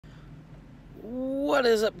What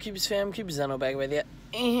is up, Cubes fam? Cubes Zeno back with you,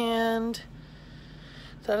 and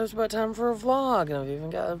thought it was about time for a vlog, and I've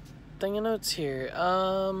even got a thing of notes here.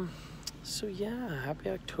 So yeah,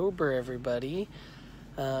 happy October, everybody.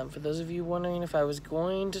 For those of you wondering if I was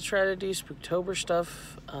going to try to do Spooktober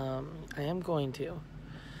stuff, I am going to.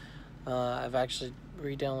 I've actually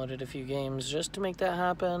re-downloaded a few games just to make that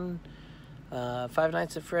happen. Five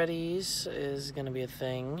Nights at Freddy's is going to be a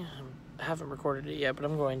thing. I haven't recorded it yet, but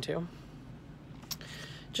I'm going to.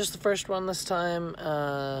 Just the first one this time.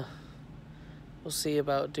 We'll see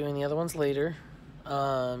about doing the other ones later.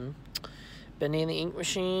 Bendy and the Ink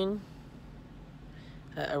Machine.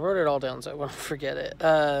 I wrote it all down so I won't forget it.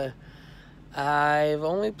 I've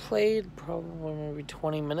only played probably maybe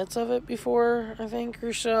 20 minutes of it before, I think,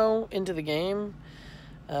 or so, into the game.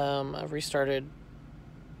 I've restarted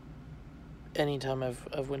anytime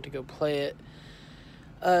I've went to go play it.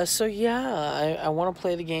 So yeah, I want to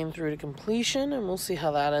play the game through to completion, and we'll see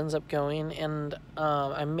how that ends up going. And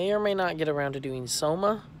I may or may not get around to doing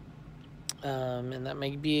Soma, and that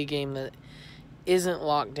may be a game that isn't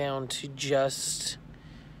locked down to just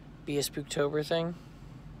be a Spooktober thing.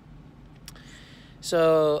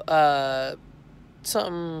 So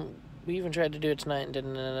something we even tried to do it tonight and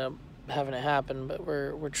didn't end up having it happen, but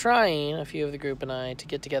we're trying, a few of the group and I, to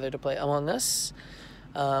get together to play Among Us,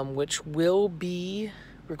 which will be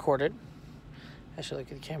recorded. I should look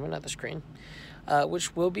at the camera, not the screen.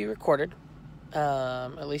 Which will be recorded.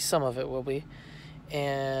 At least some of it will be.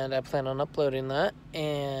 And I plan on uploading that.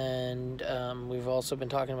 And we've also been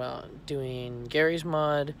talking about doing Gary's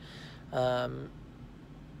mod.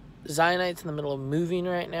 Zionite's in the middle of moving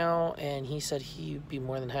right now, and he said he'd be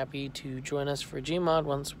more than happy to join us for Gmod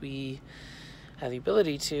once we have the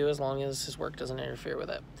ability to, as long as his work doesn't interfere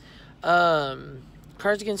with it.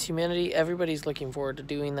 Cards Against Humanity, everybody's looking forward to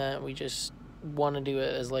doing that. We just want to do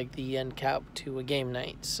it as like the end cap to a game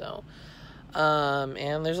night. So,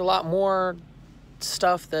 and there's a lot more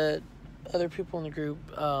stuff that other people in the group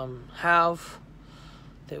have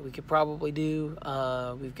that we could probably do.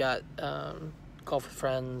 We've got Golf with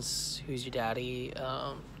Friends, Who's Your Daddy,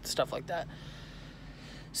 stuff like that.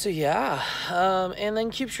 So yeah, and then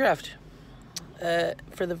Cubecraft.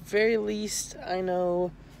 For the very least, I know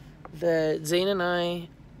that Zane and I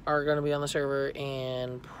are going to be on the server,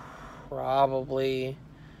 and probably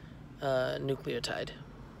Nucleotide.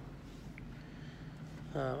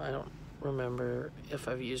 I don't remember if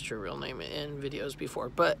I've used her real name in videos before,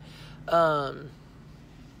 but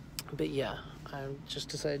yeah, I just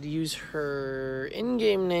decided to use her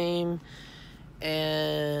in-game name,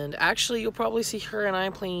 and actually you'll probably see her and I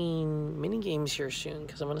playing mini games here soon,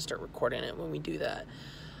 because I'm going to start recording it when we do that,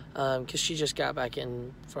 because she just got back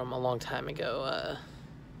in from a long time ago.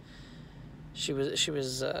 She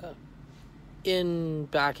was back in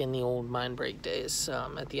the old Mindbreak days,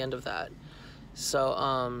 at the end of that.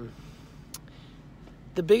 So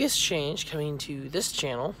the biggest change coming to this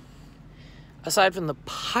channel, aside from the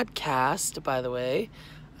podcast, by the way,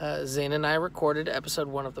 Zane and I recorded episode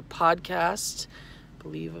 1 of the podcast. I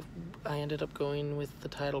believe I ended up going with the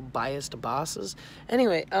title Biased Bosses.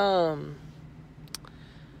 Anyway,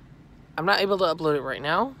 I'm not able to upload it right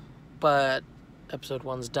now, but episode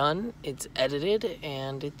 1's done. It's edited,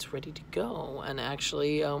 and it's ready to go. And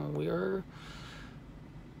actually, we're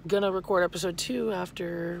gonna record episode 2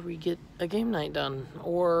 after we get a game night done,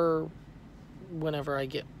 or whenever I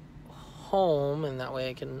get home, and that way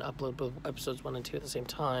I can upload both episodes 1 and 2 at the same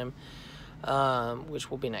time, which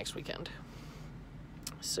will be next weekend.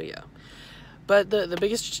 So yeah, but the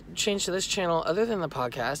biggest change to this channel, other than the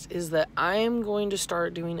podcast, is that I am going to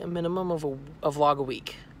start doing a minimum of a vlog a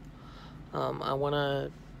week. I want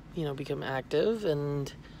to, become active,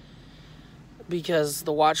 and because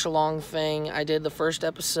the watch along thing, I did the first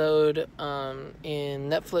episode in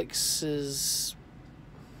Netflix's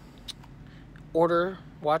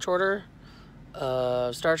watch order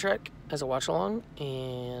of Star Trek as a watch along,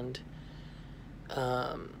 and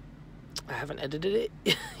I haven't edited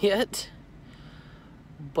it yet,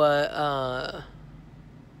 but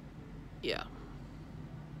yeah,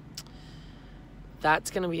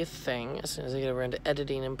 that's gonna be a thing as soon as I get around to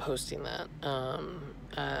editing and posting that.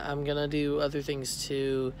 I'm gonna do other things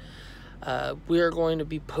too. We are going to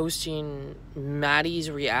be posting Maddie's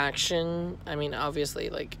reaction. I mean, obviously,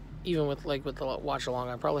 like, even with the watch along,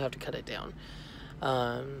 I probably have to cut it down.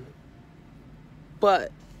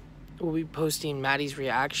 But we'll be posting Maddie's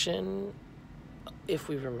reaction, if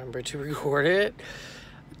we remember to record it,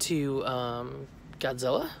 to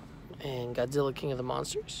Godzilla and Godzilla King of the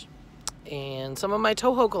Monsters, and some of my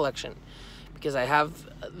Toho collection, because I have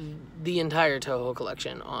the entire Toho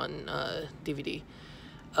collection on DVD.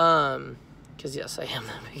 Because, yes, I am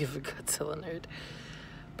that big of a Godzilla nerd.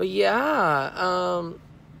 But, yeah,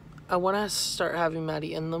 I want to start having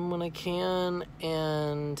Maddie in them when I can.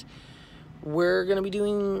 And we're going to be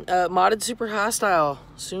doing modded Super Hostile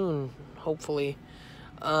soon, hopefully.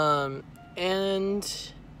 And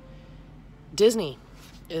Disney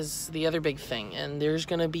is the other big thing. And there's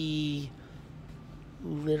going to be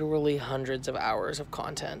literally hundreds of hours of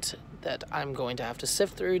content that I'm going to have to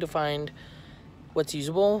sift through to find what's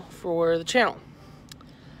usable for the channel.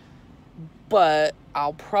 But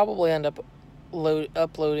I'll probably end up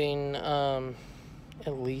uploading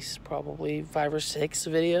at least probably 5 or 6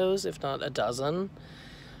 videos, if not a dozen,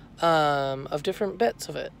 of different bits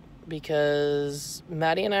of it. Because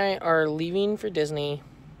Maddie and I are leaving for Disney.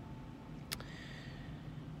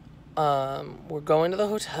 We're going to the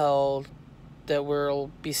hotel that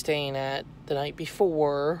we'll be staying at the night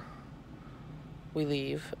before we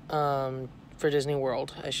leave, for Disney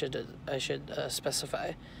World. I should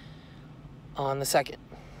specify on the 2nd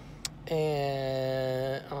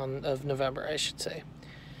of November, I should say.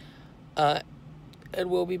 And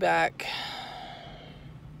we'll be back.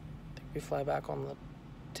 I think we fly back on the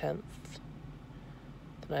 10th,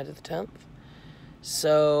 the night of the 10th.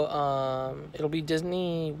 So it'll be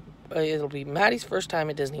Disney. It'll be Maddie's first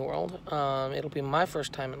time at Disney World. It'll be my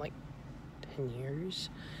first time in like 10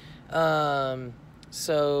 years.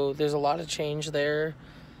 So there's a lot of change there.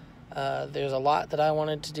 There's a lot that I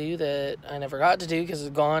wanted to do that I never got to do because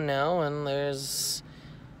it's gone now. And there's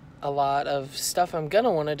a lot of stuff I'm going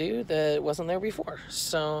to want to do that wasn't there before.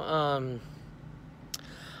 So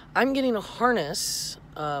I'm getting a harness,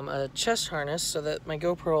 a chest harness, so that my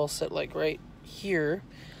GoPro will sit like right here.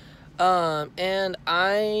 And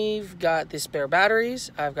I've got the spare batteries.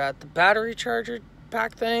 I've got the battery charger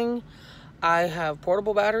pack thing. I have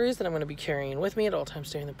portable batteries that I'm going to be carrying with me at all times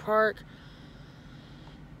during the park.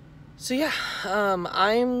 So yeah,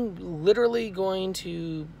 I'm literally going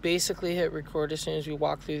to basically hit record as soon as we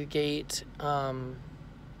walk through the gate, and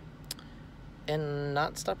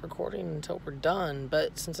not stop recording until we're done.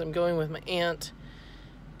 But since I'm going with my aunt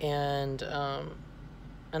and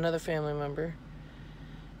another family member,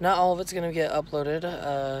 not all of it's going to get uploaded.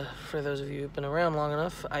 For those of you who've been around long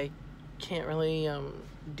enough, I can't really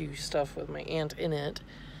do stuff with my aunt in it,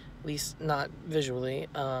 at least not visually.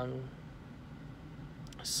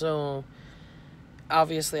 So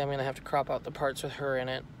obviously I'm going to have to crop out the parts with her in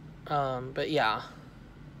it. But yeah,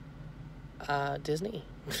 Disney.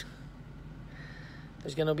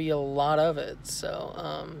 There's going to be a lot of it.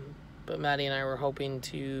 So, but Maddie and I were hoping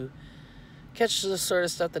to catch the sort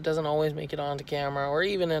of stuff that doesn't always make it onto camera or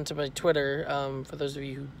even into my Twitter. For those of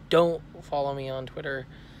you who don't follow me on Twitter,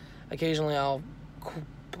 occasionally I'll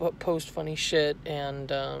post funny shit and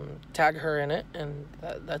tag her in it, and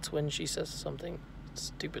that's when she says something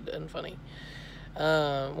stupid and funny.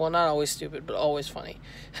 Well, not always stupid, but always funny.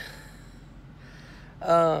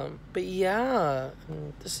 But yeah,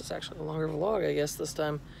 this is actually a longer vlog, I guess, this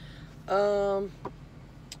time. Let's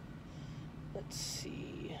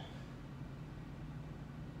see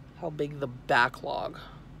how big the backlog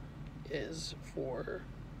is for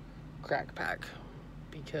Crack Pack,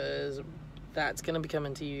 because that's going to be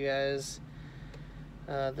coming to you guys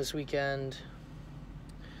this weekend,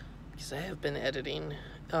 because I have been editing.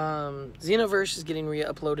 Xenoverse is getting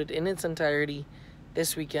re-uploaded in its entirety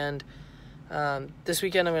this weekend. This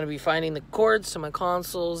weekend I'm going to be finding the cords to my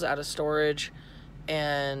consoles out of storage,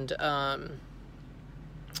 and I'm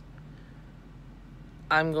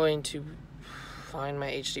going to find my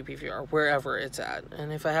HD PVR wherever it's at,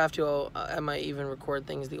 and if I have to, I might even record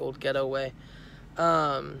things the old ghetto way.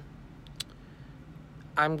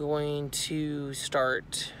 I'm going to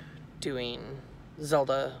start doing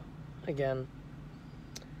Zelda again.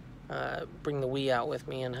 Bring the Wii out with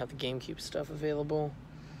me and have the GameCube stuff available.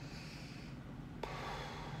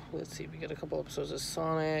 Let's see, we got a couple episodes of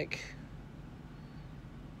Sonic.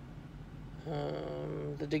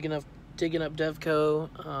 The Digging Up Devco.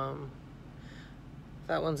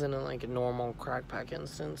 That one's in like a normal Crack Pack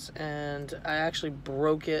instance, and I actually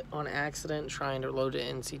broke it on accident trying to load it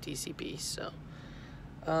in CTCP. So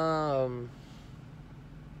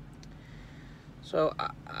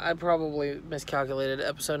I probably miscalculated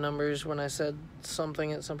episode numbers when I said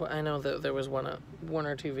something at some point. I know that there was one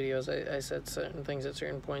or two videos I said certain things at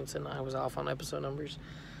certain points, and I was off on episode numbers.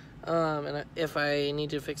 And if I need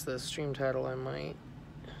to fix the stream title, I might.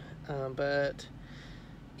 But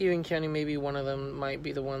even counting, maybe one of them might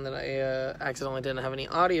be the one that I accidentally didn't have any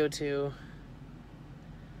audio to.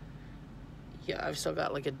 Yeah, I've still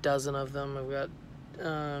got like a dozen of them. I've got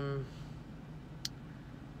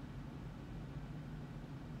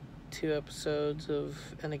 2 episodes of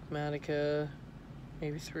Enigmatica,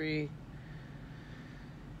 maybe 3.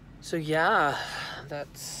 So yeah,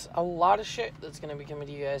 that's a lot of shit that's going to be coming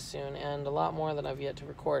to you guys soon, and a lot more that I've yet to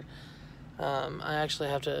record. I actually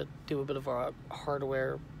have to do a bit of a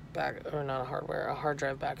hardware a hard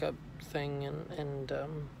drive backup thing, and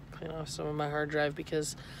clean off some of my hard drive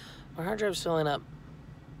because my hard drive's filling up.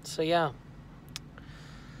 So yeah.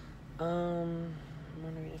 I'm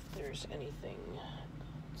wondering if there's anything else.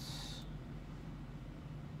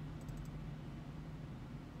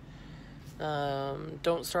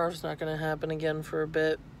 Don't Starve's not going to happen again for a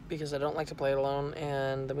bit because I don't like to play it alone,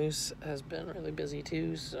 and the Moose has been really busy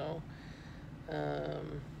too, so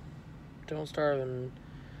Don't Starve and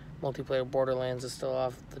multiplayer Borderlands is still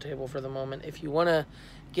off the table for the moment. If you want to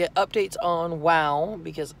get updates on WoW,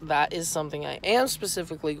 because that is something I am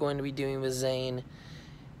specifically going to be doing with Zane,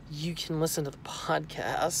 you can listen to the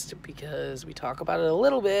podcast because we talk about it a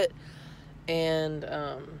little bit, and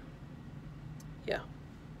yeah.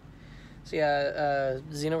 So yeah,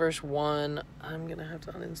 Xenoverse 1, I'm gonna have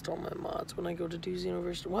to uninstall my mods when I go to do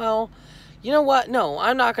Xenoverse. Well, you know what? No,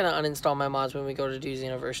 I'm not gonna uninstall my mods when we go to do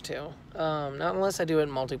Xenoverse 2. Not unless I do it in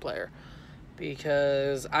multiplayer,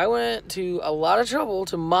 because I went to a lot of trouble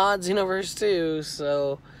to mod Xenoverse 2.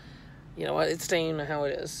 So you know what? It's staying how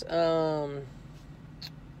it is.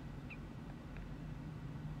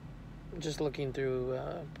 Just looking through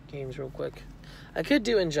games real quick. I could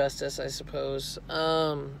do Injustice, I suppose.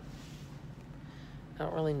 I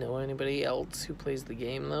don't really know anybody else who plays the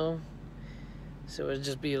game, though. So it would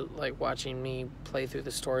just be like watching me play through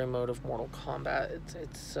the story mode of Mortal Kombat.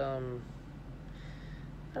 It's not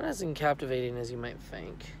as captivating as you might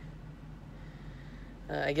think.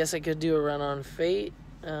 I guess I could do a run on Fate.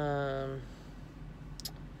 I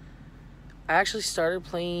actually started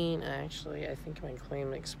playing, I think my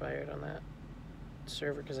claim expired on that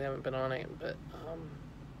server because I haven't been on it, but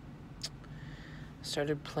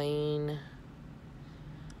started playing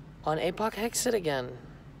on APOC Hexit again,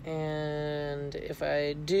 and if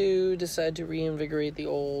I do decide to reinvigorate the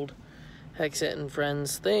old Hexit and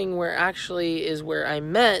Friends thing, where actually is where I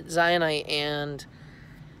met Zionite and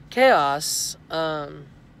Chaos, yeah,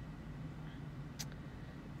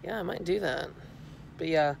 I might do that, but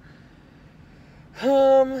yeah.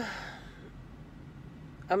 I'm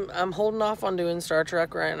holding off on doing Star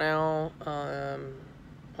Trek right now, on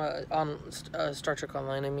Star Trek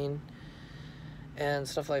Online, I mean, and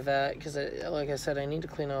stuff like that, because like I said, I need to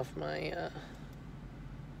clean off my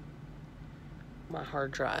my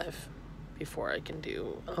hard drive before I can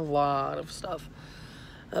do a lot of stuff.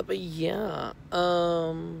 But yeah,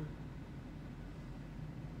 I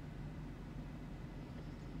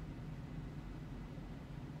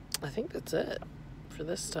think that's it for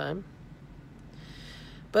this time.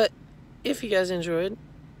 But if you guys enjoyed,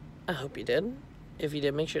 I hope you did. If you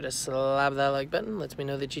did, make sure to slap that like button. Lets me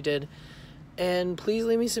know that you did. And please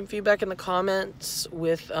leave me some feedback in the comments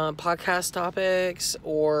with podcast topics,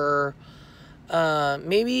 or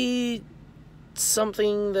maybe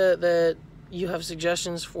something that you have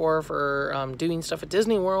suggestions for doing stuff at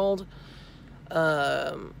Disney World.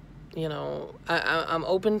 You know, I'm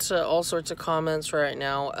open to all sorts of comments right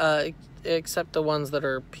now, except the ones that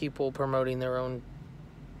are people promoting their own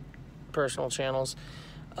personal channels.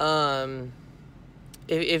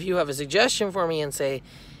 If you have a suggestion for me and say,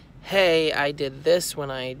 hey, I did this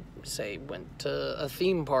when I, say, went to a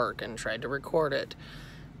theme park and tried to record it,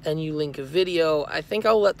 and you link a video, I think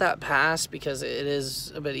I'll let that pass because it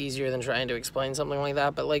is a bit easier than trying to explain something like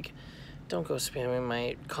that. But, like, don't go spamming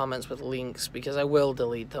my comments with links because I will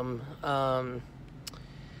delete them.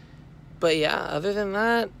 But yeah, other than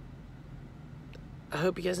that, I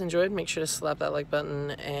hope you guys enjoyed. Make sure to slap that like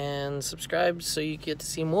button and subscribe so you get to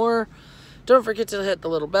see more. Don't forget to hit the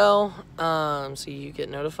little bell so you get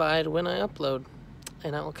notified when I upload.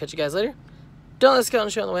 And I will catch you guys later. Don't let us go on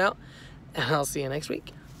the show on the way out. And I'll see you next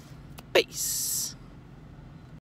week. Peace.